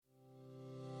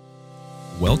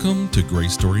Welcome to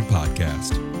Grace Story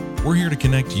Podcast. We're here to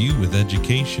connect you with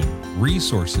education,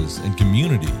 resources, and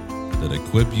community that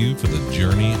equip you for the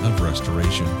journey of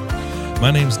restoration.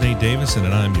 My name is Nate Davison,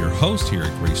 and I'm your host here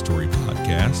at Grace Story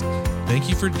Podcast. Thank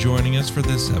you for joining us for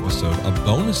this episode, a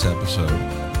bonus episode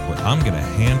where I'm going to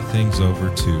hand things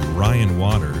over to Ryan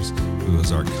Waters, who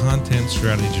is our Content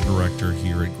Strategy Director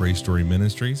here at Grace Story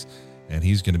Ministries, and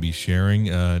he's going to be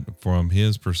sharing from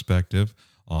his perspective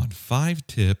on 5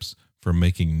 tips for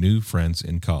making new friends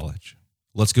in college.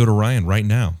 Let's go to Ryan right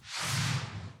now.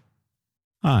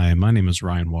 Hi, my name is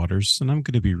Ryan Waters, and I'm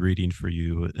going to be reading for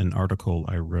you an article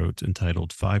I wrote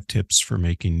entitled 5 Tips for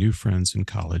Making New Friends in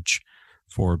College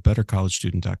for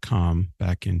BetterCollegeStudent.com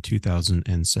back in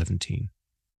 2017.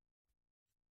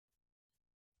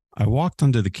 I walked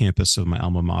onto the campus of my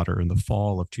alma mater in the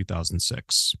fall of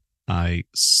 2006. I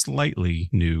slightly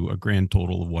knew a grand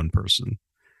total of one person.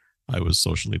 I was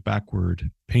socially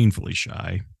backward, painfully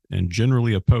shy, and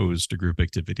generally opposed to group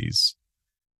activities.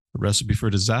 A recipe for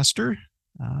disaster?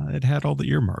 It had all the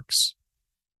earmarks.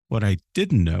 What I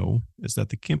didn't know is that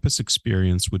the campus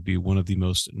experience would be one of the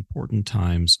most important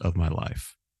times of my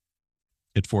life.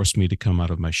 It forced me to come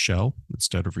out of my shell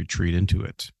instead of retreat into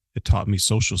it. It taught me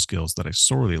social skills that I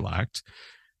sorely lacked,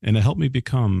 and it helped me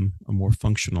become a more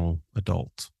functional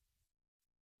adult.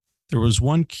 There was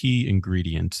one key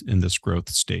ingredient in this growth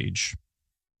stage.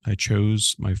 I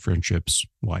chose my friendships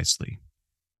wisely.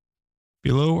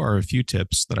 Below are a few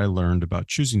tips that I learned about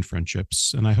choosing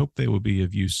friendships, and I hope they will be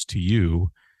of use to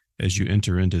you as you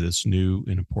enter into this new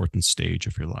and important stage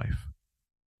of your life.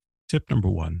 Tip number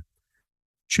 1,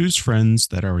 choose friends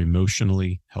that are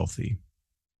emotionally healthy.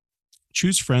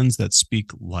 Choose friends that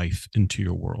speak life into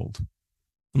your world.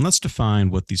 And let's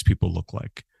define what these people look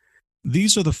like.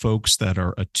 These are the folks that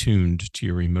are attuned to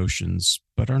your emotions,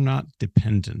 but are not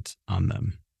dependent on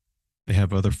them. They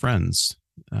have other friends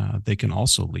they can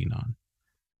also lean on.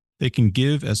 They can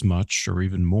give as much or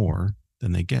even more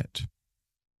than they get.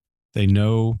 They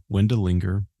know when to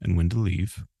linger and when to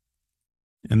leave.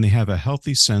 And they have a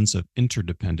healthy sense of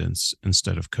interdependence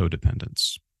instead of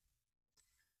codependence.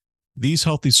 These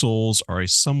healthy souls are a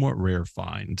somewhat rare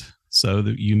find, so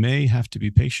that you may have to be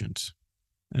patient.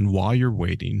 And while you're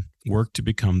waiting, work to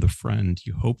become the friend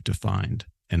you hope to find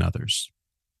in others.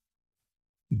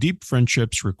 Deep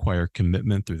friendships require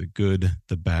commitment through the good,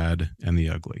 the bad, and the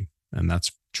ugly, and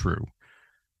that's true.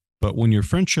 But when your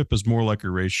friendship is more like a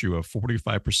ratio of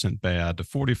 45% bad to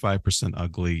 45%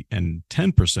 ugly and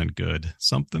 10% good,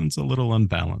 something's a little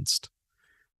unbalanced.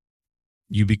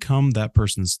 You become that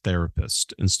person's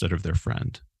therapist instead of their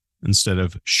friend. Instead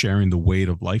of sharing the weight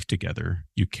of life together,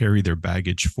 you carry their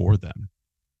baggage for them.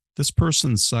 This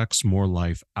person sucks more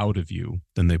life out of you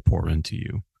than they pour into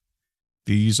you.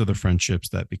 These are the friendships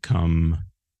that become,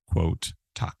 quote,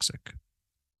 toxic.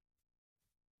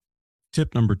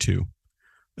 Tip number 2,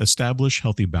 establish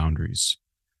healthy boundaries.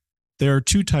 There are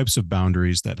 2 types of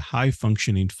boundaries that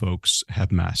high-functioning folks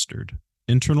have mastered: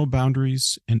 internal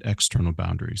boundaries and external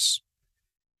boundaries.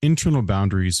 Internal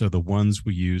boundaries are the ones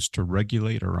we use to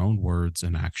regulate our own words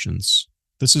and actions.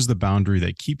 This is the boundary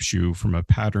that keeps you from a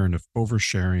pattern of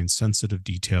oversharing sensitive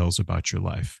details about your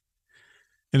life.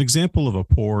 An example of a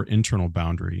poor internal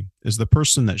boundary is the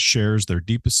person that shares their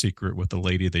deepest secret with the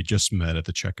lady they just met at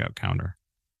the checkout counter.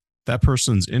 That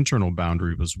person's internal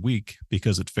boundary was weak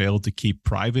because it failed to keep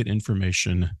private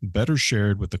information better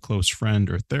shared with a close friend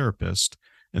or therapist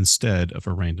instead of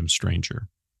a random stranger.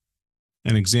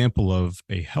 An example of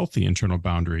a healthy internal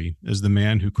boundary is the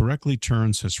man who correctly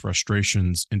turns his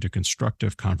frustrations into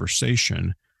constructive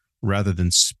conversation rather than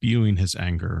spewing his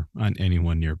anger on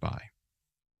anyone nearby.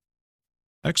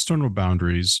 External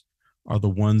boundaries are the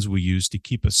ones we use to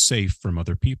keep us safe from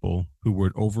other people who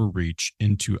would overreach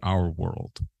into our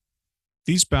world.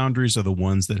 These boundaries are the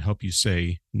ones that help you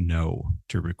say no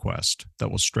to requests that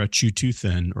will stretch you too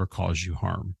thin or cause you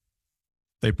harm.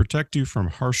 They protect you from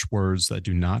harsh words that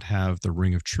do not have the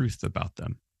ring of truth about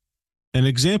them. An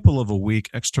example of a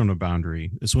weak external boundary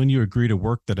is when you agree to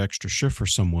work that extra shift for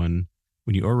someone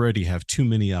when you already have too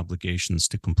many obligations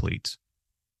to complete.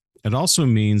 It also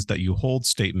means that you hold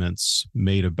statements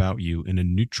made about you in a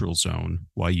neutral zone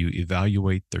while you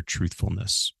evaluate their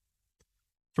truthfulness.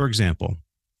 For example,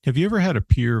 have you ever had a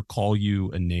peer call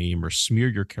you a name or smear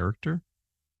your character?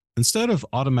 Instead of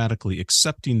automatically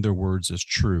accepting their words as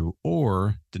true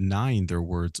or denying their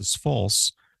words as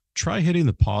false, try hitting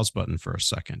the pause button for a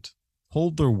second.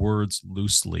 Hold their words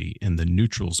loosely in the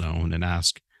neutral zone and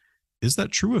ask, is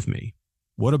that true of me?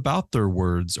 What about their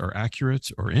words are accurate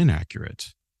or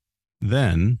inaccurate?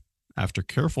 Then, after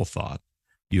careful thought,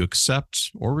 you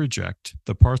accept or reject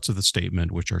the parts of the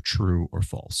statement which are true or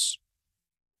false.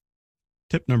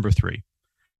 Tip number 3,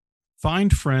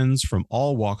 find friends from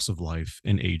all walks of life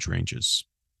and age ranges.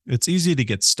 It's easy to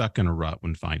get stuck in a rut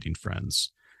when finding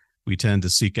friends. We tend to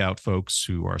seek out folks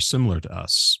who are similar to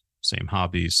us, same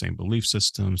hobbies, same belief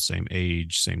systems, same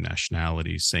age, same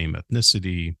nationality, same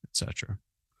ethnicity, etc.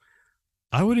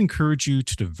 I would encourage you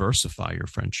to diversify your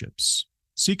friendships.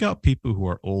 Seek out people who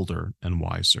are older and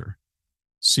wiser.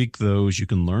 Seek those you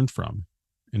can learn from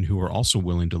and who are also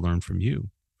willing to learn from you.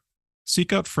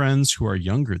 Seek out friends who are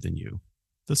younger than you.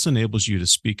 This enables you to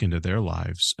speak into their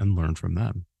lives and learn from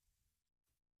them.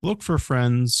 Look for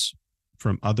friends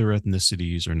from other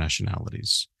ethnicities or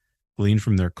nationalities. Glean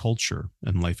from their culture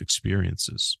and life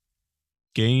experiences.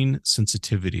 Gain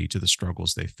sensitivity to the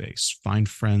struggles they face. Find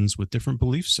friends with different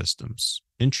belief systems,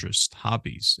 interests,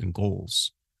 hobbies, and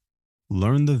goals.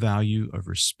 Learn the value of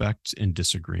respect and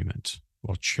disagreement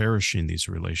while cherishing these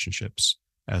relationships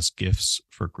as gifts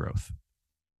for growth.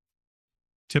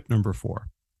 Tip number 4,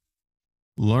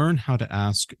 learn how to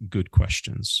ask good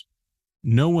questions.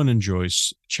 No one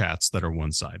enjoys chats that are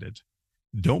one-sided.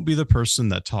 Don't be the person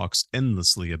that talks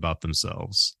endlessly about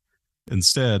themselves.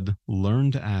 Instead,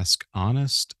 learn to ask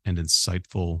honest and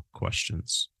insightful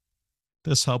questions.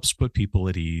 This helps put people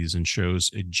at ease and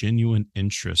shows a genuine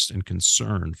interest and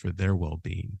concern for their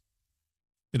well-being.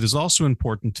 It is also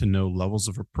important to know levels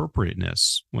of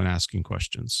appropriateness when asking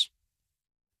questions.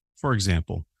 For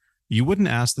example, you wouldn't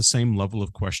ask the same level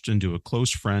of question to a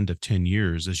close friend of 10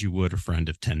 years as you would a friend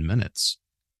of 10 minutes.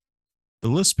 The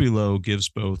list below gives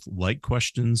both light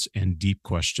questions and deep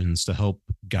questions to help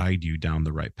guide you down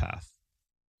the right path.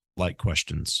 Light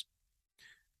questions.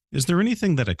 Is there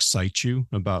anything that excites you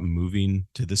about moving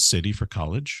to this city for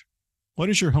college? What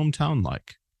is your hometown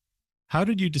like? How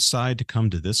did you decide to come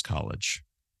to this college?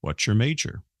 What's your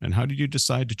major? And how did you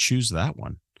decide to choose that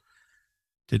one?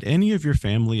 Did any of your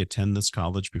family attend this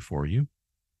college before you?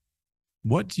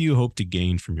 What do you hope to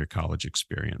gain from your college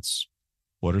experience?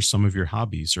 What are some of your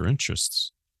hobbies or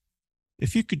interests?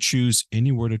 If you could choose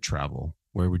anywhere to travel,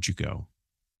 where would you go?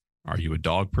 Are you a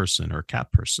dog person or a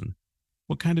cat person?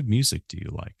 What kind of music do you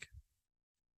like?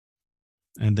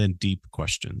 And then deep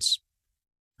questions.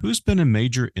 Who's been a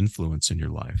major influence in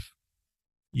your life?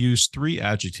 Use 3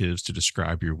 adjectives to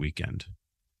describe your weekend.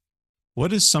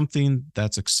 What is something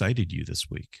that's excited you this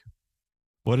week?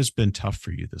 What has been tough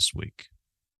for you this week?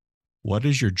 What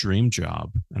is your dream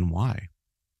job and why?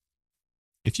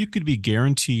 If you could be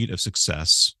guaranteed of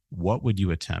success, what would you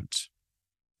attempt?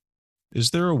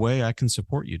 Is there a way I can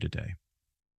support you today?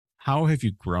 How have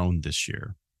you grown this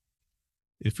year?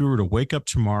 If you were to wake up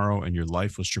tomorrow and your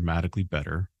life was dramatically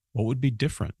better, what would be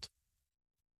different?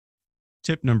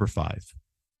 Tip number 5,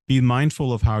 be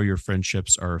mindful of how your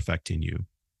friendships are affecting you.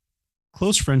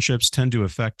 Close friendships tend to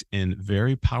affect in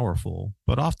very powerful,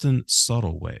 but often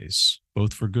subtle ways,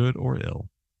 both for good or ill.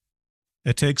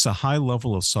 It takes a high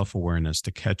level of self-awareness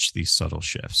to catch these subtle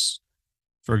shifts.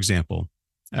 For example,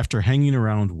 after hanging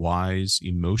around wise,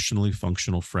 emotionally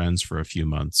functional friends for a few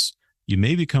months, you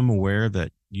may become aware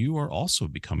that you are also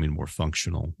becoming more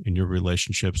functional in your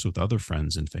relationships with other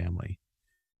friends and family.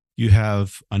 You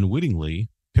have unwittingly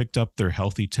picked up their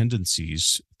healthy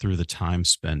tendencies through the time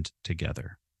spent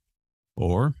together.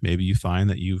 Or maybe you find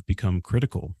that you've become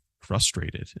critical,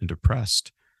 frustrated, and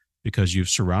depressed because you've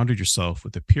surrounded yourself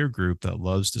with a peer group that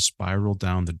loves to spiral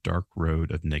down the dark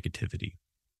road of negativity.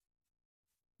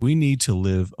 We need to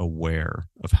live aware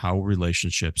of how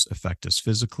relationships affect us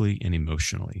physically and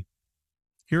emotionally.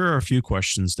 Here are a few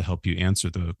questions to help you answer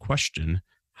the question,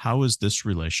 how is this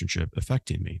relationship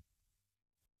affecting me?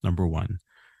 Number 1,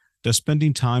 does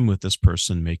spending time with this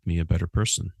person make me a better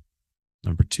person?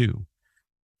 Number 2,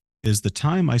 is the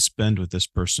time I spend with this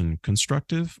person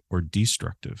constructive or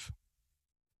destructive?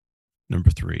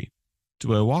 Number 3,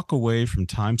 do I walk away from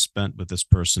time spent with this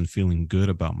person feeling good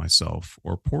about myself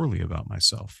or poorly about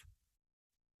myself?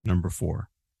 Number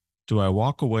 4, do I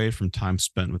walk away from time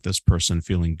spent with this person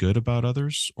feeling good about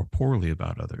others or poorly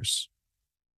about others?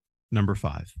 Number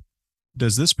 5,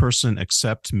 does this person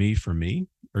accept me for me,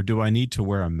 or do I need to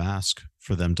wear a mask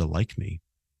for them to like me?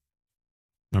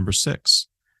 Number 6,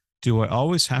 do I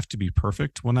always have to be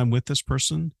perfect when I'm with this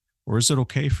person, or is it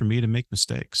okay for me to make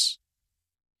mistakes?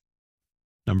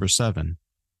 Number 7,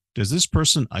 does this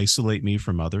person isolate me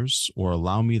from others or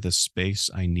allow me the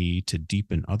space I need to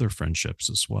deepen other friendships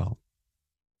as well?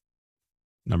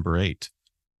 Number 8,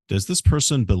 does this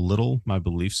person belittle my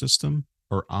belief system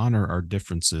or honor our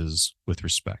differences with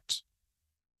respect?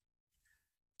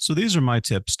 So these are my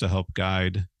tips to help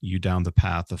guide you down the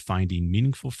path of finding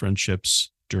meaningful friendships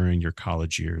during your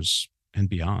college years and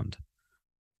beyond.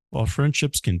 While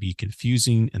friendships can be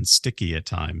confusing and sticky at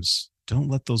times, don't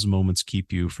let those moments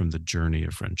keep you from the journey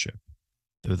of friendship.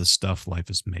 They're the stuff life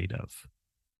is made of.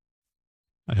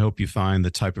 I hope you find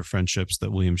the type of friendships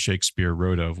that William Shakespeare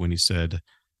wrote of when he said,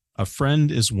 "A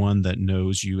friend is one that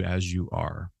knows you as you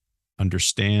are,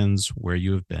 understands where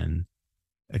you have been,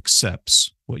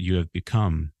 accepts what you have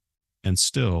become, and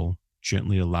still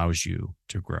gently allows you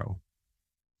to grow.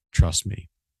 Trust me,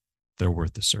 they're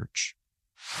worth the search."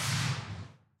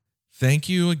 Thank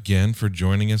you again for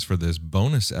joining us for this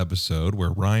bonus episode where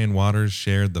Ryan Waters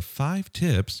shared the 5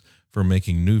 tips for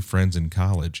making new friends in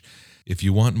college. If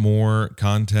you want more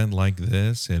content like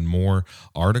this and more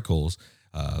articles,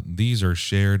 these are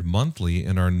shared monthly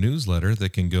in our newsletter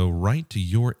that can go right to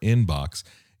your inbox.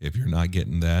 If you're not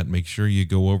getting that, make sure you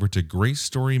go over to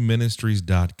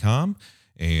gracestoryministries.com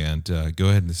and go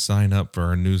ahead and sign up for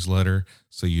our newsletter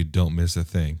so you don't miss a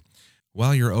thing.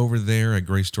 While you're over there at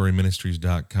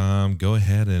gracestoryministries.com, go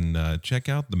ahead and check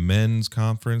out the men's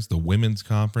conference, the women's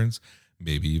conference,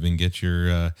 maybe even get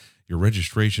your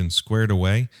registration squared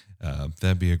away.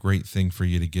 That'd be a great thing for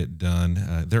you to get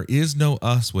done. There is no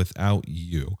us without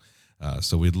you.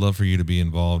 So we'd love for you to be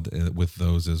involved with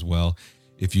those as well.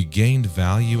 If you gained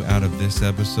value out of this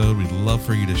episode, we'd love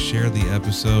for you to share the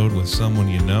episode with someone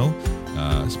you know,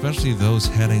 especially those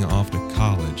heading off to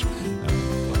college.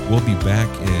 We'll be back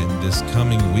in this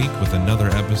coming week with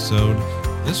another episode.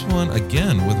 This one,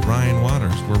 again, with Ryan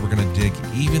Waters, where we're going to dig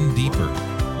even deeper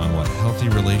on what healthy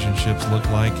relationships look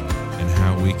like and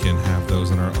how we can have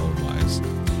those in our own lives.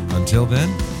 Until then,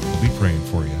 we'll be praying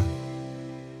for you.